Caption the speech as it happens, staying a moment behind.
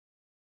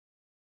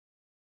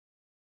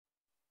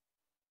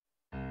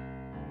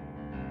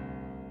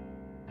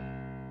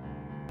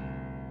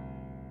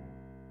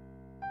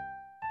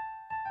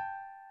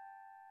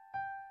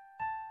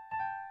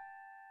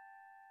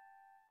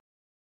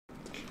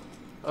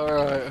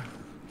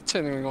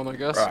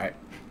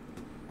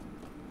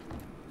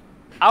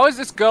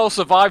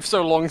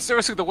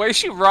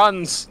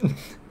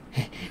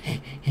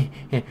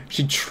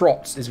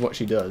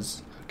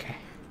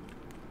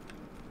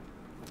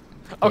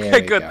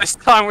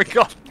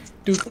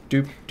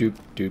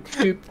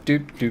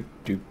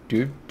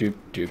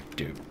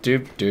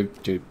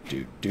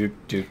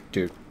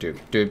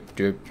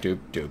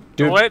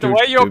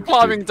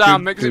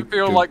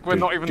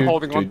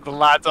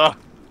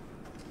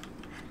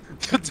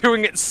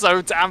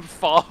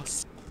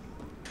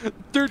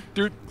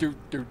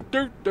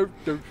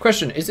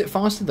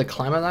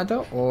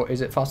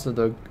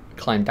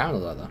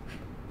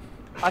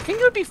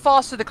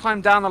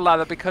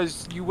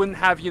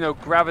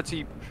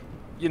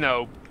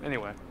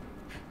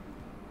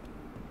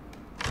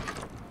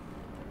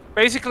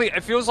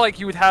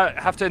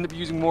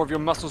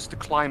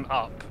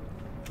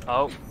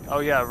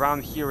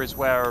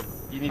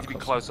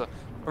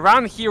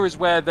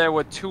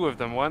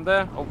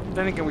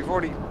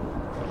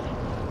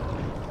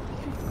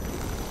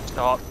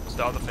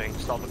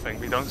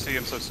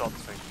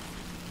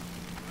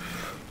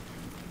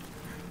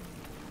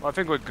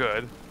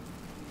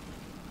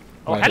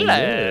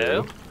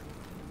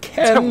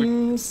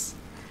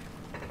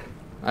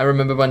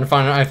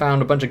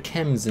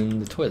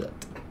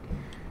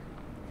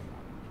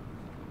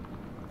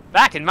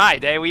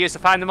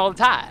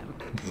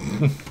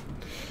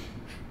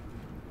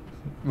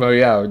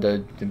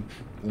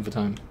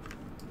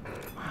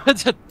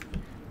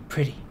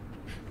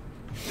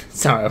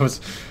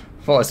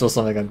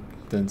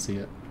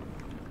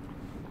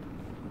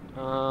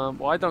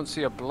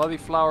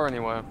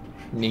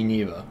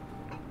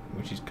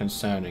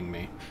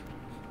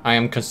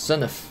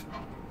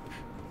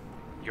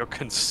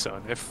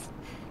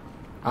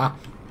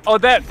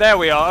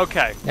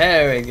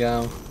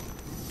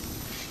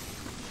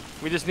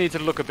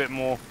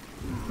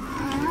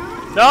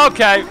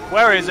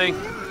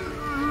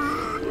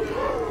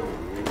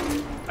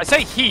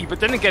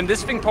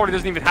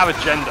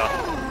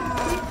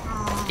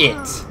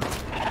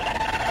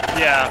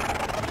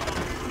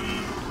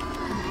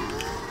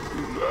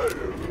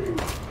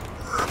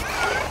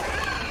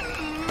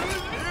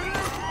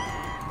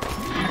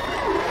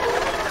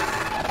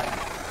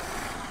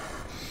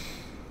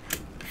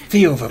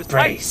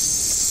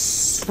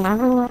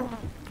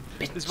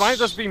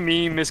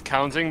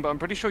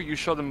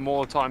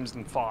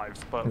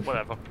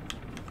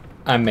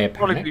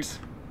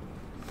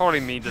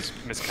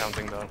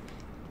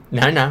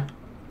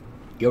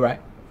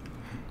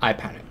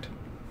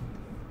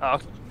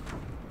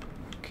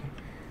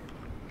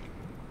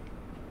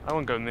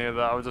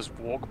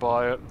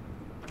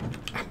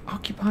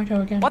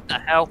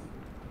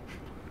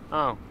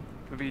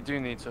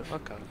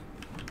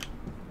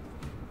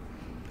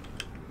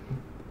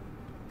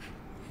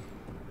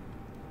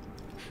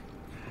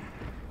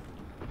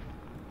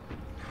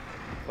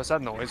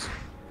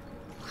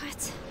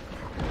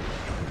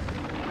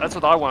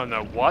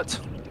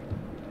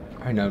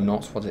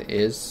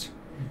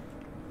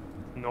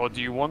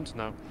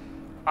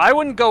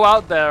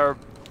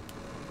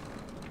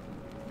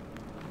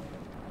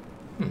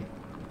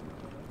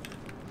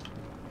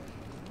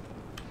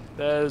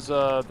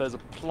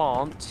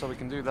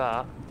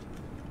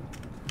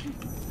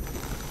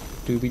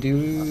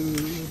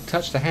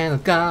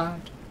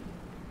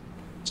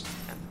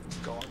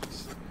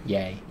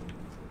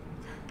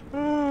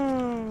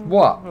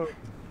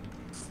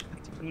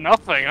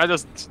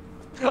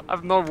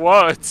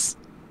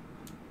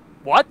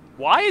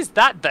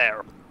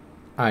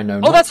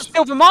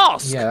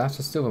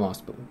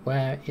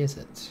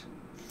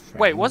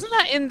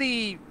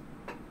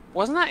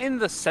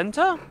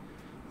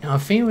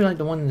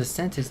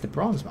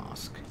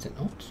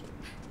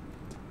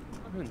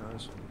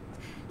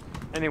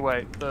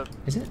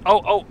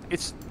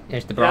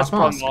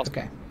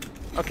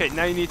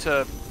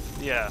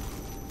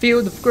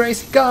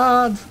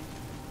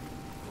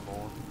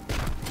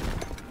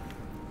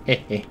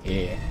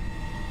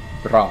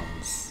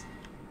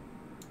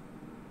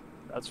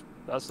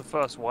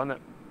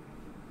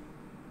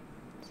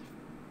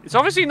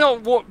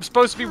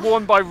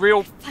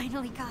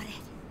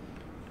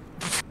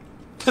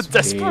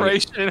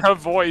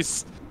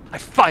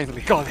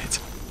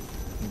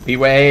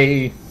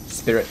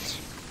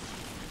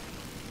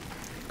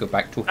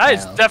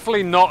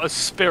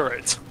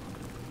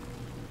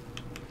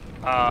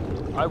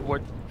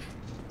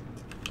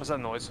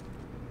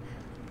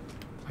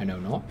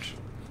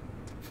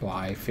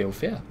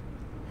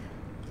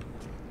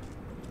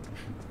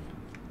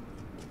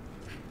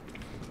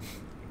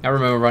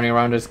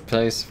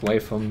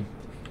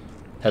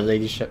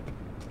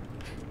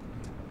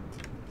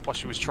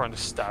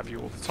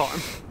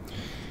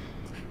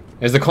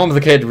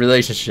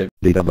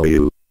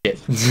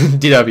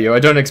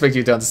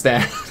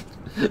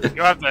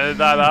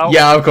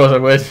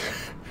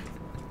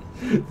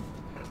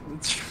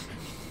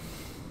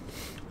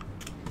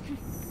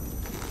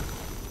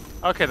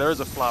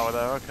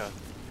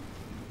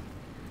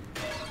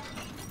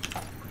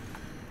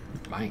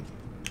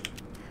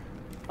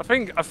I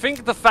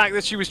think the fact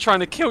that she was trying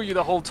to kill you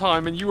the whole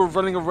time and you were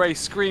running away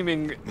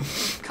screaming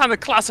kind of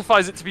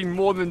classifies it to be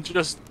more than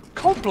just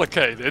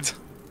complicated.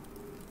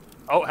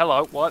 Oh,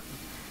 hello. What?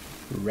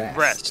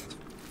 Rest.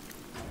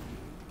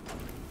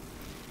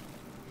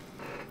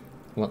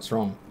 What's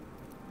wrong?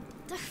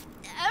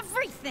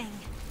 Everything.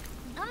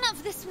 None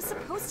of this was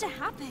supposed to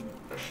happen.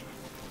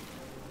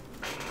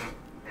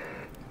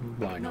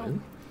 Why not? No.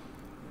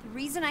 The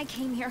reason I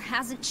came here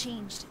hasn't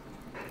changed.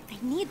 I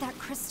need that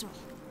crystal.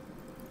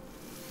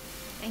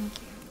 Thank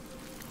you.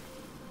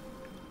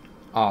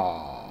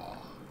 Aww.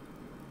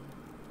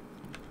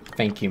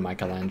 Thank you,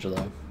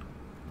 Michelangelo.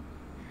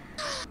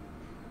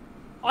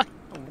 What?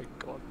 Oh my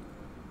god.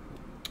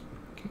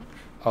 Okay.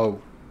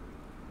 Oh.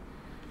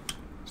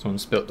 Someone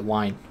spilt the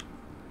wine.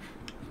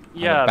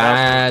 Yeah, I have a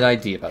bad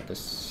idea about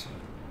this.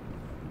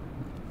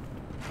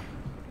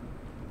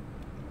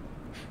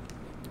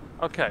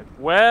 Okay,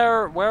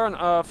 where on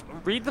earth?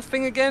 Read the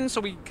thing again so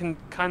we can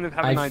kind of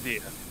have an idea.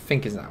 I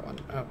think it's that one.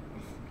 Oh.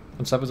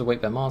 On servers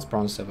await their Mars,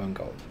 bronze, silver, and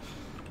gold.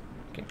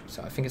 Okay,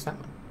 so I think it's that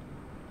one.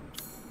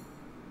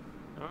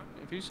 Alright,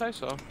 if you say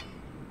so.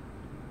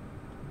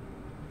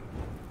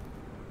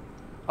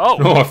 Oh!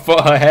 Oh, I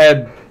thought her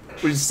head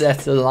was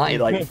set alight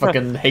like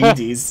fucking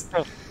Hades.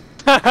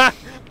 I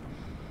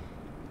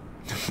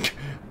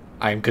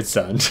am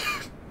concerned.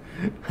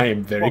 I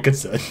am very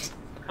concerned.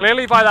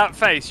 Clearly by that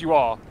face, you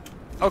are.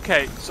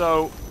 Okay,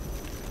 so...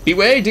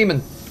 Beware,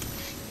 demon!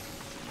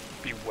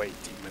 Beware,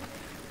 demon.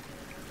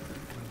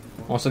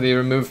 Also, they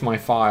removed my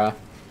fire.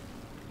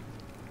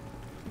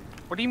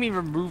 What do you mean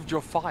removed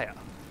your fire?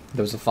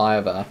 There was a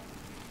fire there.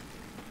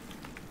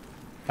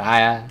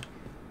 Fire.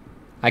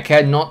 I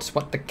care not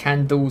what the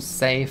candles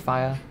say,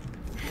 fire.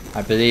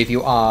 I believe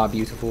you are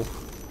beautiful.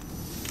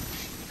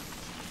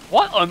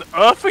 What on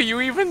earth are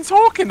you even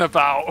talking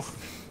about?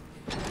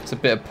 It's a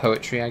bit of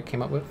poetry I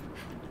came up with.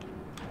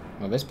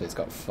 Well, this place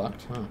got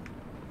fucked, huh?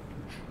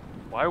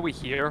 Why are we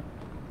here?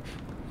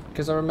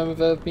 Because I remember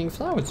there being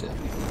flowers here.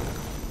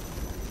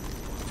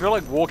 I feel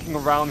like walking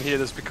around here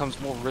this becomes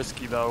more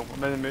risky though.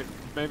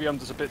 Maybe I'm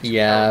just a bit too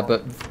Yeah,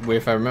 paranoid. but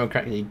if I remember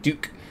correctly,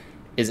 Duke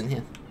isn't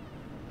here.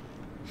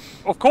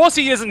 Of course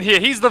he isn't here!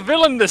 He's the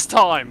villain this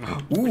time!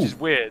 Which is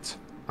weird.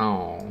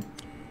 Oh.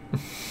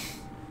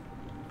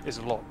 It's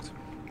locked.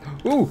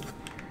 Ooh!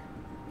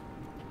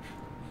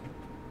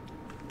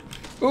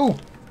 Ooh!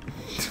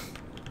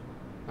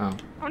 Oh.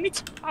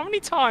 How many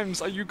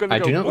times are you gonna I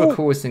go, do not "Ooh"?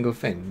 recall a single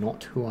thing,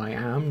 not who I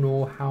am,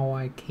 nor how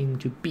I came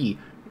to be.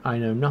 I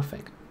know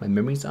nothing. My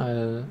memories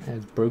are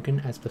as broken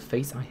as the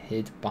face I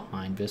hid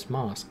behind this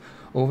mask.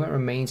 All that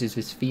remains is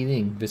this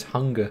feeling, this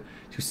hunger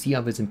to see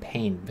others in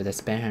pain, the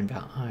despair in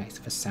their eyes,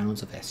 the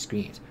sounds of their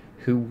screams.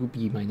 Who will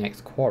be my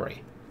next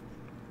quarry?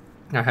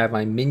 I have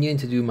my minion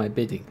to do my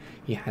bidding.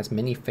 He has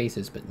many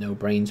faces but no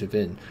brains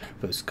within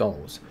those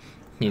skulls.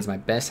 He is my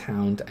best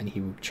hound and he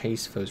will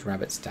chase those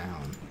rabbits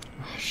down.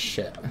 Oh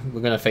shit,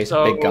 we're gonna face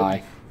a big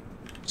guy.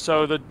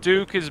 So the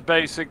Duke is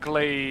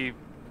basically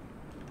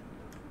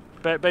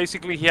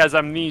he has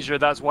amnesia,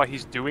 that's why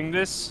he's doing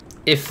this?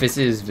 If this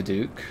is the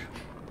Duke.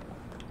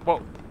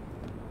 Well,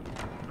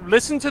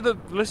 listen to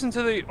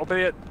the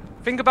albeit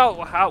think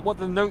about what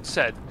the note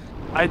said.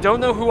 I don't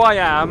know who I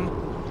am.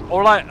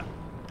 All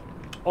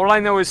I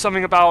know is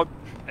something about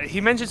he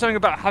mentioned something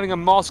about having a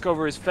mask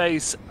over his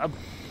face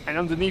and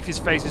underneath his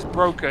face is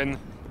broken.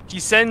 He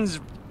sends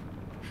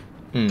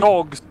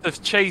dogs to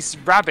chase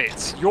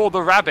rabbits. You're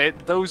the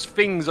rabbit, those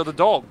things are the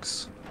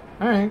dogs.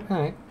 Alright,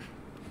 alright.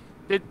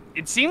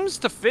 It seems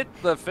to fit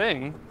the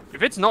thing.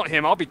 If it's not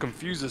him, I'll be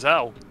confused as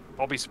hell.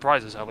 I'll be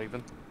surprised as hell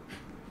even.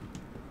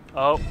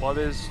 Oh, what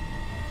is...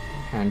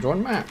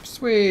 Hand-drawn map.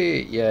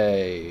 Sweet,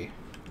 yay.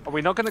 Are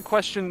we not going to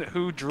question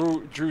who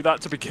drew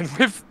that to begin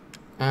with?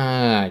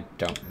 I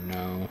don't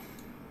know.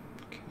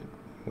 Okay,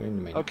 we're in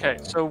the main Okay,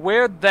 hall. so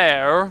we're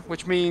there,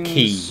 which means...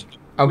 Key.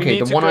 we Okay,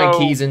 need the to one-eyed go-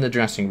 key's in the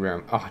dressing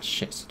room. Oh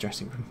shit, it's the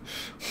dressing room.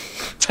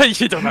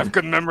 You don't have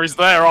good memories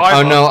there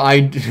either. Oh no,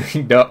 I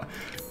no.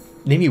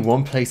 Name me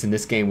one place in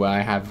this game where I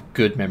have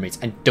good memories,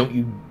 and don't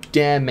you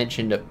dare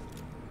mention the...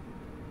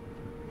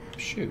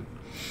 Shoot.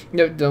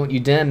 No, don't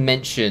you dare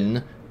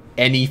mention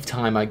any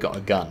time I got a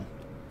gun.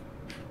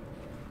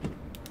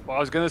 Well, I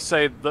was going to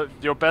say that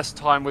your best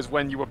time was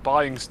when you were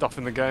buying stuff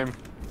in the game.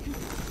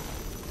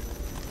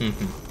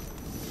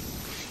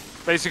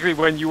 Basically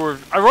when you were...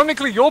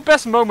 Ironically, your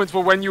best moments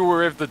were when you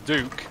were with the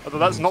Duke. Although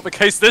that's not the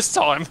case this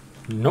time.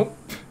 Nope.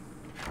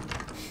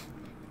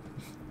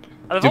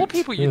 And of all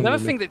people, you'd never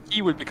think that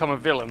he would become a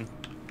villain.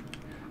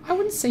 I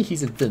wouldn't say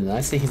he's a villain,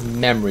 I'd say his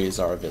memories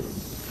are a villain.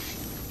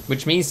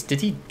 Which means,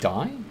 did he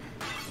die?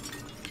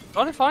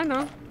 Not if I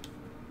know.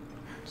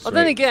 But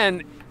then Sweet.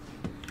 again,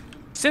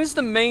 since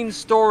the main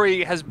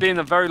story has been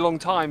a very long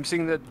time,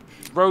 seeing that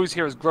Rose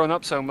here has grown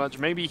up so much,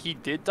 maybe he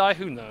did die,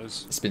 who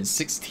knows? It's been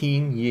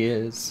 16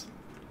 years.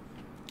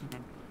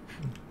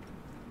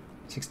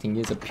 16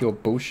 years of pure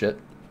bullshit.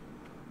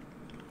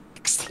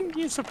 16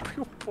 years of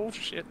pure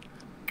bullshit.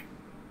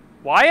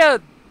 Why?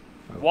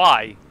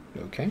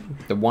 Okay,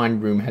 the wine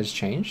room has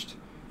changed.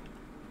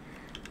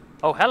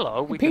 Oh,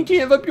 hello. We can...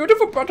 Painting of a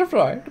beautiful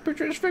butterfly. The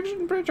picture is fixed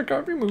and picture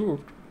can't be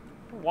moved.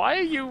 Why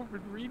are you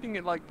reading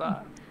it like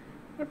that?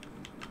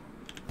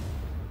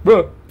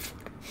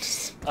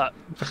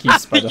 Fuck you,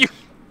 spider. You...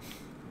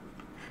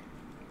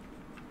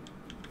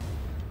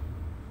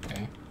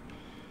 Okay.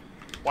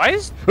 Why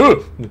is...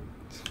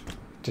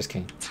 Just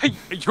kidding.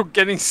 You're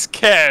getting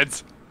scared.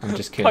 I'm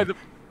just by kidding.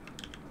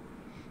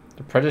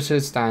 The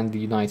predators stand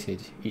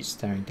united, each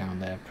staring down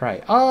their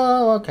prey.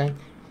 Oh, okay.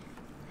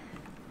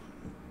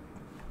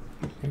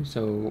 Okay,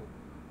 so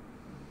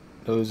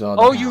those are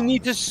the Oh, you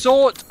need to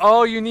sort.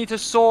 Oh, you need to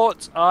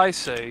sort. I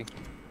see.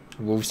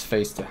 Wolves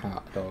face the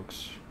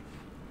dogs.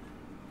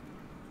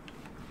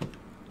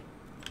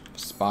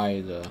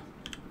 Spider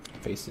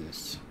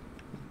faces.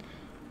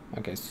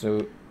 Okay,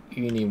 so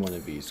any one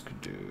of these could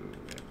do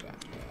that.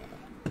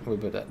 We'll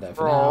put that there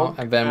for now,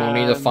 and then we'll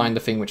need to find the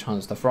thing which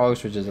hunts the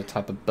frogs, which is a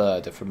type of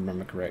bird, if I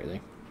remember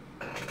correctly.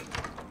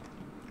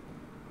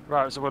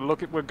 Right, so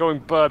we're going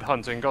bird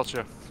hunting.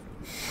 Gotcha.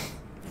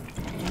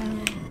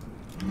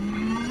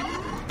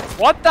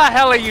 What the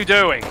hell are you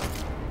doing?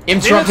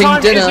 Interrupting Dinner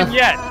time dinner. isn't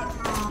yet.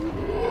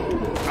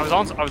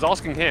 I was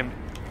asking him.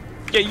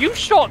 Yeah, you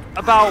shot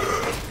about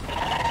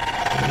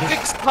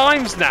 6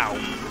 times now.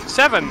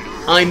 7.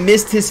 I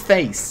missed his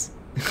face.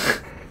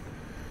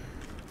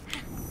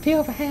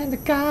 Feel the hand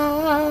of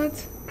God.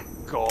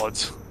 God.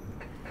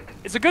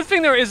 It's a good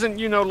thing there isn't,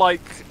 you know,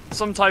 like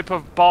some type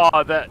of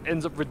bar that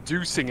ends up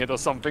reducing it or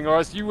something, or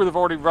else you would have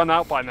already run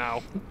out by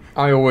now.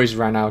 I always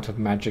ran out of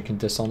magic in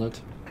Dishonored.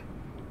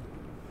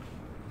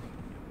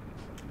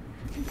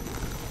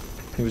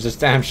 It was a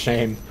damn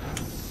shame.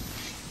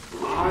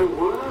 My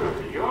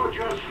word, you're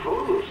just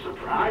full of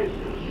surprises.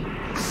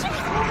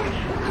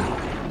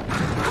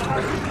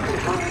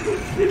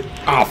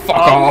 Ah, fuck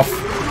off!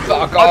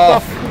 Fuck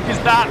off! What the f is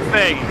that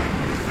thing?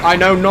 I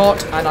know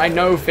not, and I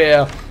know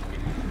fear.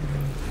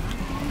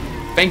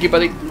 Thank you,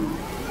 buddy.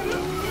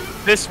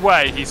 This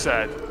way, he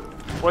said.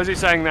 What is he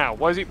saying now?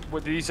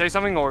 Did he say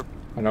something, or?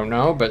 I don't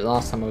know, but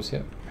last time I was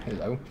here.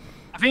 Hello.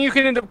 I think you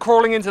can end up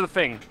crawling into the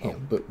thing. Oh,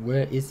 but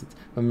where is it?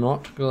 The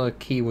molecular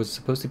key was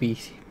supposed to be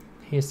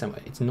here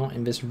somewhere. It's not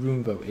in this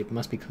room, though. It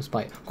must be close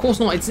by. Of course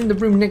not. It's in the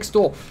room next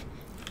door.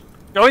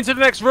 Go into the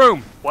next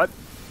room. What?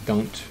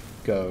 Don't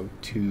go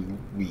too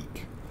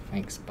weak.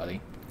 Thanks, buddy.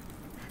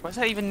 What does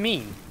that even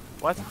mean?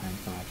 What? Behind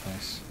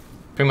fireplace.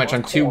 Pretty much, Oh,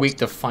 I'm of too course. weak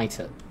to fight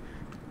it.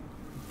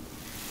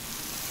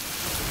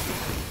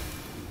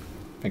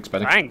 Thanks,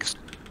 buddy. Thanks.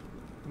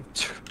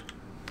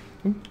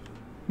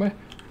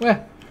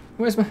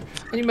 Where's my?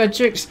 I need my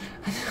chicks.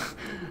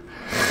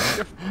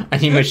 I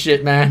need my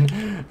shit,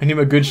 man. I need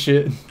my good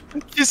shit.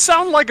 You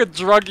sound like a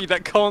druggie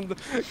that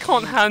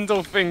can't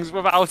handle things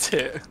without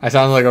it. I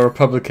sound like a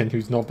Republican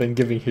who's not been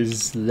giving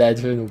his lead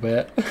in a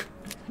bit.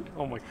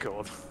 Oh my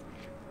god.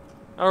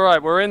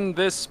 Alright, we're in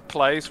this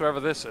place, wherever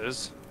this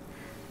is.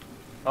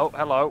 Oh,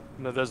 hello.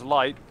 No, there's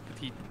light.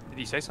 Did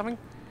he say something?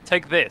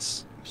 Take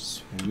this.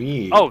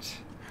 Sweet. Oh.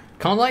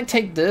 Can't I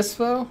take this,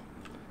 though?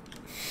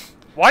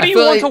 Why do I you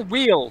feel want like- a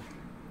wheel?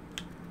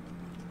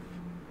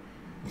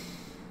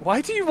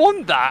 Why do you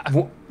want that?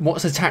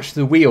 What's attached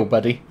to the wheel,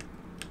 buddy?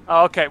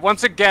 Oh, okay,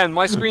 once again,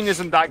 my screen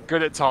isn't that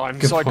good at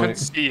times, Good so I couldn't point.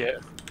 see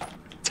it.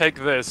 Take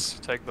this.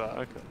 Take that.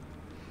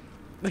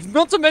 Okay.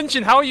 Not to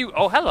mention, how are you...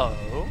 Oh, hello.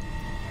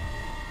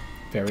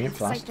 Variant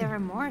Looks like flask. there are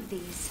more of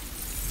these.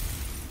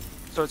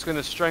 So it's going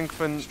to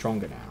strengthen...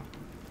 Stronger now.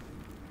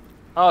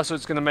 Oh, so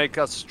it's going to make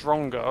us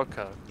stronger.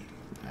 Okay.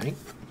 Right.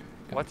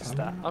 What is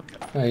that?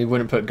 Okay. You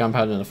wouldn't put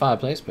gunpowder in the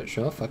fireplace, but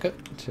sure, fuck it.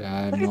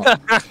 I'm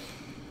not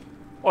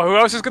Well, who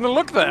else is going to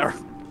look there?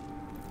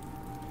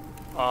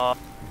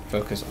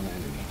 focus on the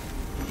enemy.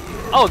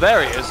 Oh,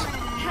 there he is.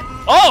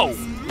 Oh!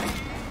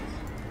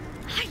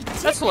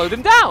 That slowed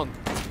him down.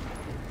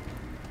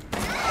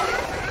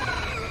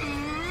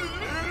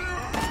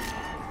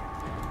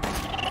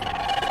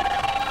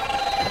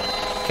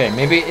 Okay,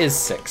 maybe it is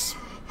 6.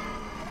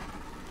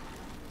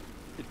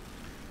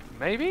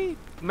 Maybe?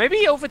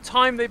 Maybe over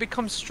time they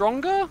become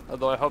stronger?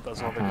 Although I hope that's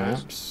not the case.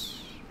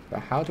 Perhaps. But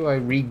how do I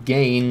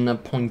regain a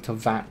point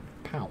of that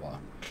power?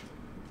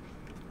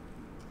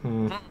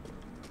 Well,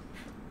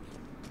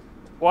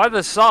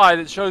 either side,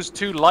 it shows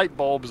 2 light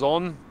bulbs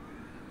on.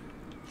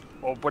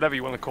 Or whatever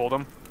you want to call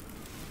them.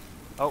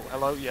 Oh,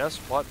 hello, yes.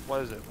 What?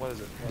 What is it? What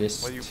is it? What,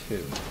 This what are you...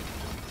 too.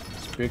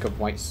 Sprig of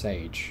white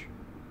sage.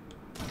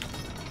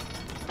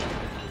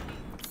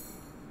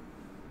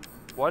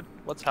 What?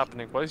 What's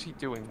happening? What is he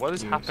doing? What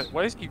is happening?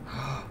 What is he...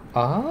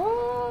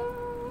 Ah!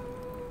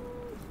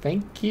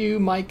 Thank you,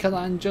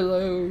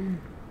 Michelangelo.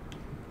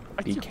 Why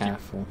do Be you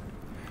careful.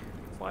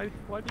 Why do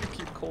you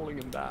keep calling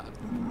him that?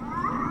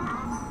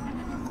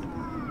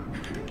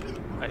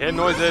 I hear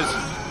noises.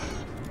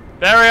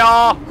 There we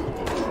are!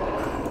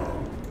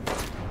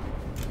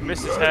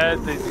 Missed his head.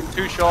 They did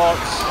 2 shots.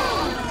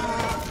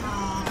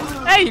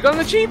 Hey, you got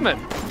an achievement!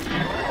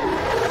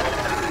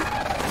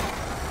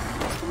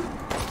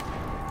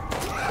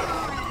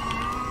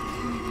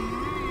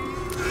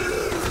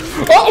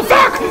 Oh,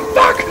 fuck!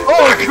 Fuck!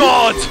 Oh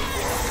god!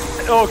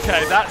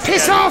 Okay, that's...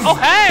 Piss scary. off! Oh,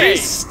 hey!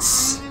 Beasts!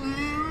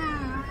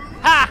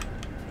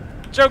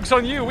 Joke's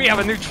on you, we have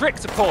a new trick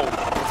to pull.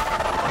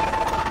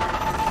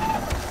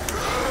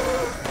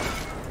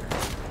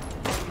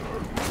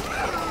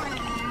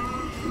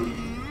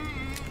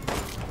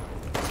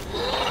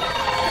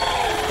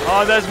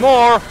 Oh, there's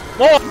more!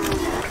 More!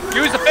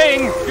 Use the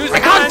thing! Use the I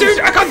can't do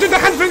the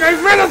hand thing! I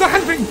ran out the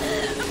hand thing!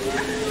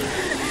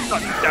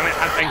 God damn it,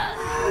 hand thing.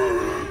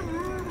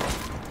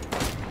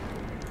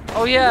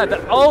 Oh yeah,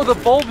 the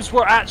bulbs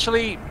were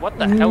actually... What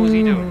the hell is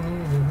he doing?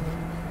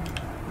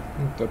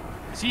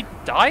 Is he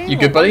dying? You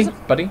good, buddy?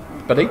 Buddy?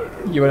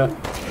 You wanna...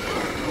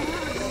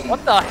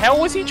 What the hell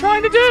was he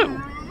trying to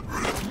do?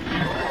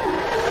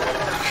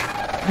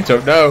 I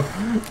don't know.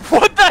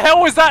 What the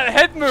hell was that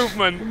head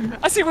movement?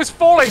 As he was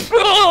falling.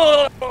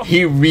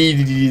 He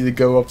really needed to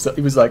go up. So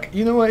he was like,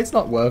 you know what? It's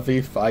not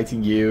worthy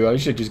fighting you. I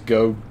should just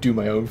go do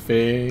my own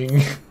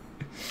thing.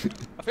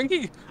 I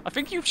think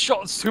you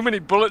shot too many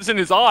bullets in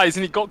his eyes,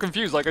 and he got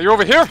confused. Like, are you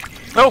over here?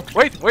 No,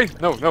 wait,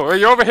 no,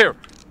 you're over here.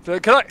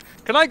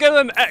 Can I get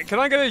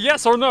a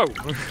yes or no?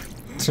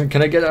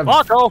 Can I get a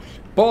Marco?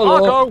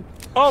 Polo?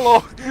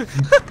 Polo.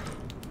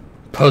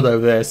 Polo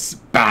this.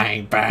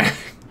 Bang, bang.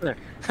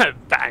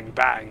 Bang,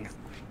 bang.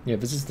 Yeah,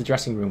 this is the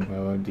dressing room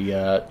where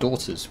the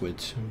daughters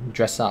would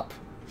dress up.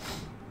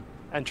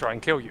 And try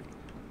and kill you.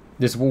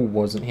 This wall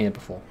wasn't here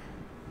before.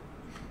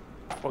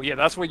 Well, yeah,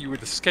 that's where you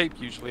would escape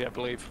usually, I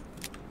believe.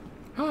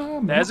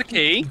 There's a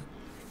key.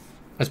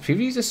 As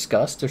previously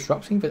discussed,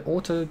 disrupting the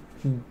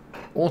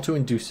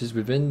auto-inducers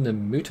within the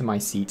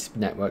mutamycete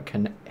network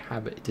can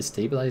have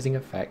destabilizing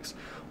effects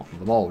on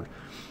the mold.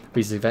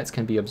 These effects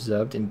can be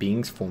observed in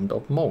beings formed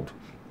of mold.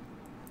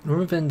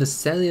 Rather than the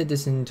cellular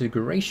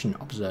disintegration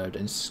observed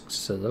in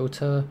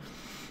Celota,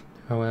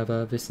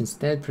 however, this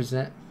instead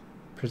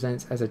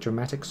presents as a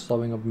dramatic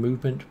slowing of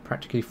movement,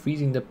 practically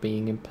freezing the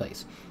being in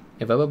place.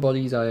 If other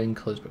bodies are in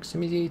close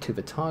proximity to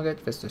the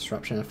target, this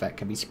disruption effect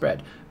can be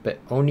spread, but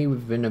only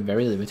within a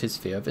very limited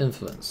sphere of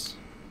influence.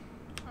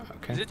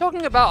 Okay. Is it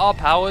talking about our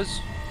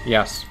powers?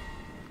 Yes.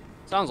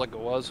 Sounds like it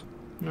was.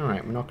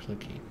 Alright, monocular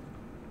key.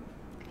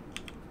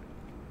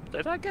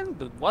 Say that again?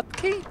 The what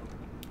key?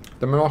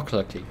 The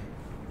monocular key.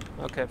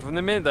 Okay, from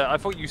the minute that I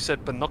thought you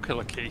said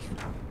binocular key.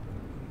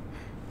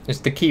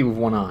 It's the key with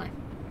one eye.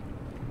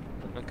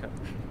 Okay.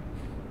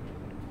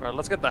 Right,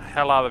 let's get the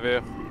hell out of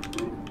here.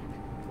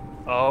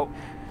 Oh.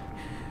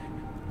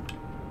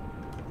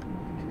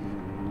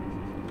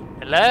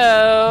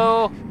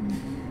 Hello?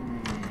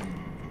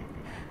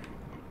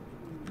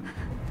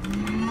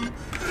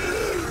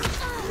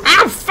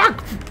 Ah,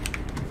 fuck!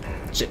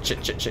 Shit.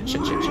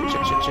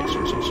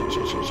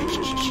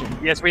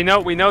 Yes, we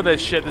know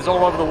there's shit. There's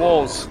all over the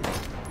walls.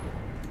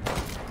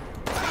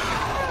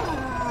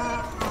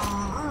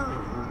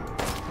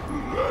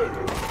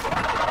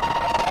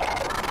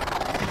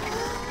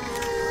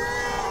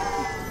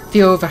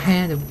 The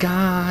overhand of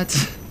God.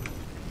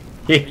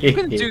 You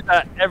can do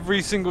that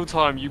every single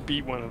time you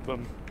beat one of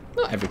them.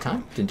 Not every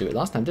time. Didn't do it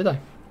last time, did I?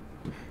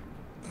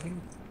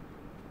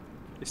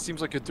 It seems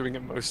like you're doing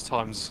it most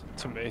times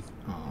to me.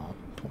 Oh,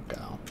 poor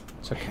girl.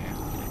 It's okay.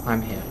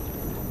 I'm here.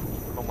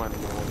 Oh my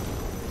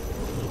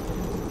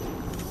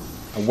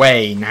lord.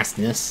 Away,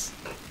 nastiness.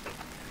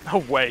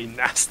 Away,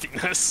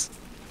 nastiness.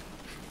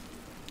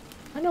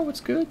 I know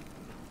what's good.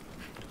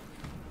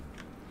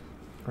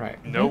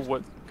 Right. Know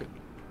what's good.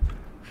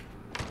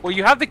 Well,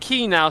 you have the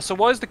key now, so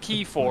what is the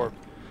key for?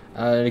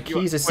 The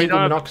key is a single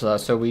monocular,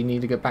 so we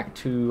need to get back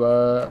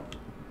to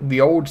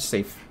the old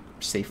safe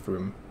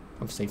room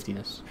of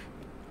safetiness.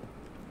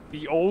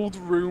 The old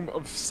room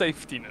of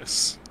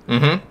safetiness.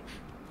 Mm-hmm.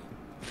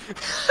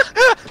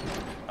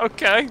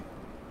 Okay.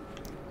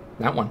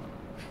 That one.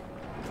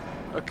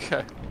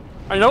 Okay.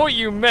 I know what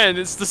you meant,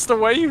 it's just the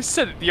way you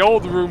said it. The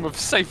old room of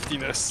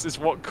safetiness is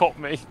what caught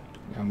me.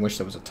 I wish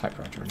there was a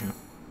typewriter in here.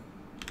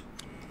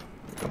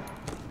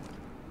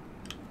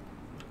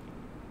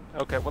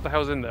 Okay, what the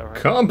hell's in there, right?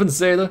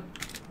 Compensator!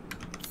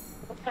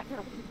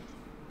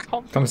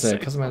 Compensator.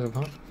 Customize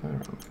part.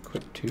 Firearm.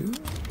 Equip 2.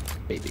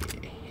 Baby.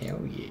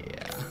 Hell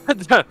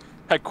yeah.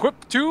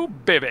 Equip to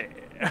baby.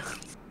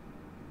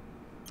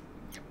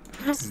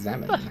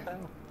 Examine.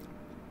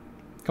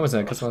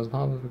 Compensator. Customize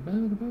part.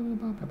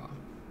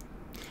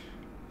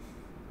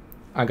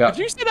 I got.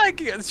 Did you see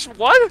that?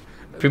 What?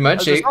 Pretty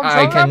much, it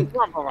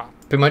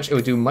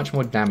will do much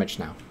more damage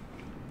now.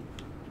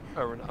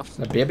 Fair enough.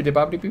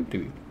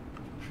 Bibbidi-bobbidi-boop-doo.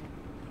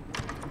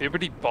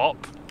 Bibbidi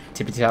bop.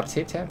 Tippity tap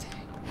tip tap tap.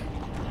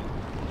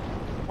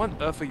 What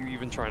on earth are you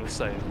even trying to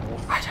say anymore?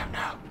 I don't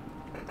know.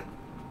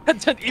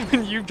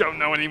 Even you don't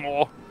know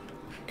anymore.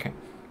 Okay.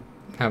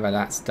 How about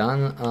that's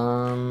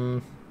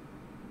done?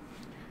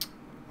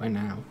 Where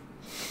now?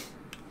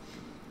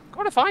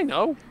 God, if I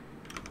know.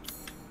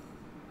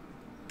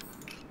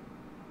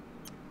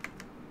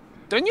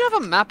 Don't you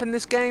have a map in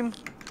this game?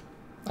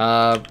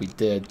 We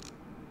did.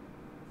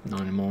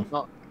 Not anymore.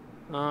 Not.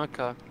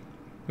 Okay.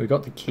 We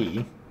got the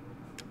key.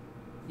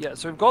 Yeah,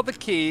 so we've got the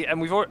key,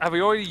 and have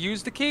we already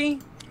used the key?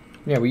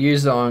 Yeah, we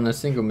used it on a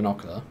single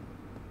monocular.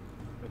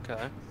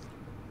 Okay.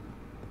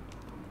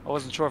 I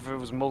wasn't sure if it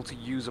was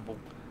multi-usable.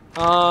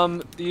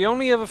 The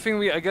only other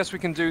thing I guess we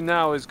can do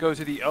now is go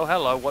to the... Oh,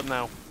 hello, what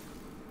now?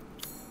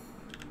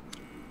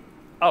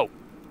 Oh.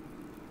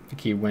 The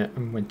key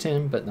went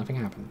in, but nothing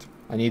happened.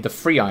 I need the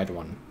three-eyed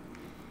one.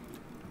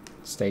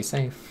 Stay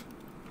safe.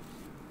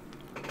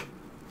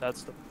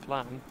 That's the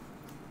plan.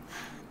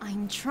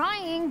 I'm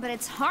trying, but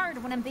it's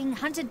hard when I'm being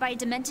hunted by a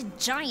demented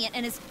giant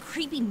and his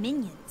creepy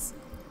minions.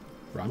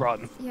 Run.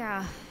 Run.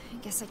 Yeah, I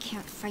guess I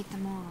can't fight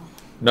them all.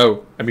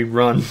 No, I mean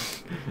run.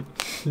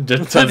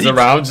 Just turns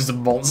around, just a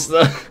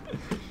monster. I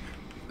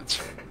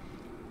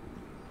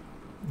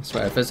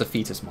swear, if there's a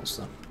fetus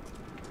monster.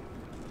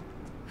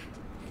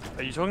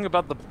 Are you talking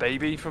about the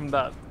baby from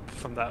that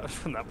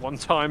one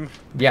time?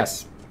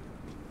 Yes.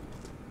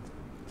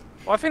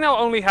 Well, I think that'll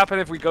only happen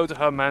if we go to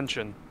her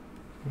mansion.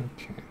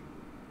 Okay.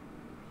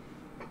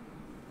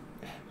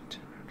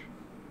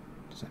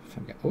 Does that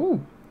forget?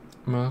 Oh,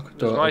 mark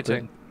There's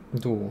writing.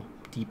 Door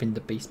deep in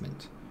the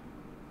basement.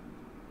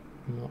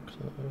 Mark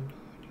the door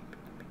deep in the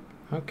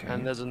basement. Okay.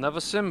 And there's another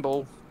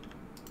symbol.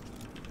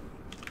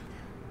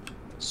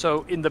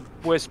 So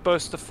we're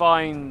supposed to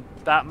find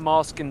that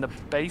mask in the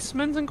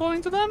basement,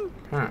 according to them?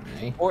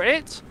 Apparently. Or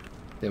it?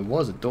 There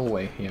was a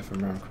doorway here, if I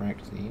remember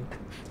correctly.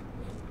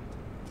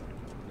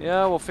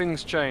 Yeah, well,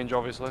 things change,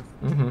 obviously.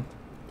 Mm-hmm.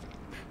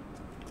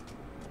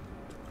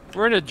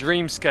 We're in a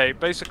dreamscape.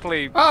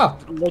 Basically, Ah!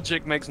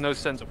 logic makes no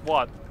sense.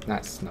 What?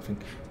 That's nothing.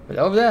 But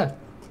over there.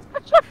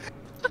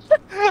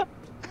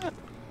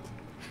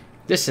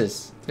 This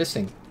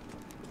thing.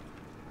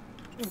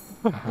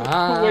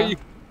 Aha.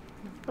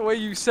 The way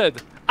you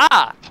said,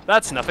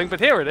 that's nothing, but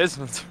here it is.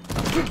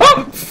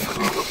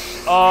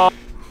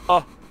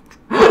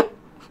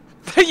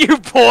 You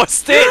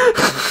paused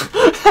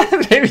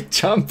it! Maybe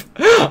jump.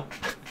 Oh,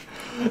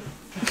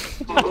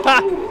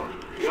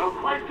 you're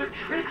quite the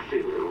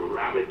tricksy little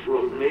rabbit to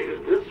have made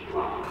it this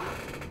far.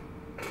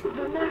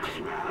 The next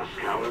mask,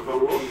 however,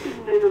 won't be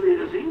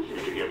nearly as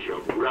easy to get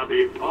your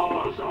grubby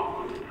paws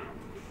on.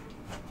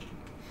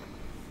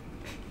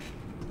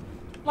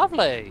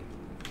 Lovely.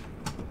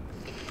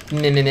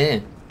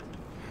 Meh.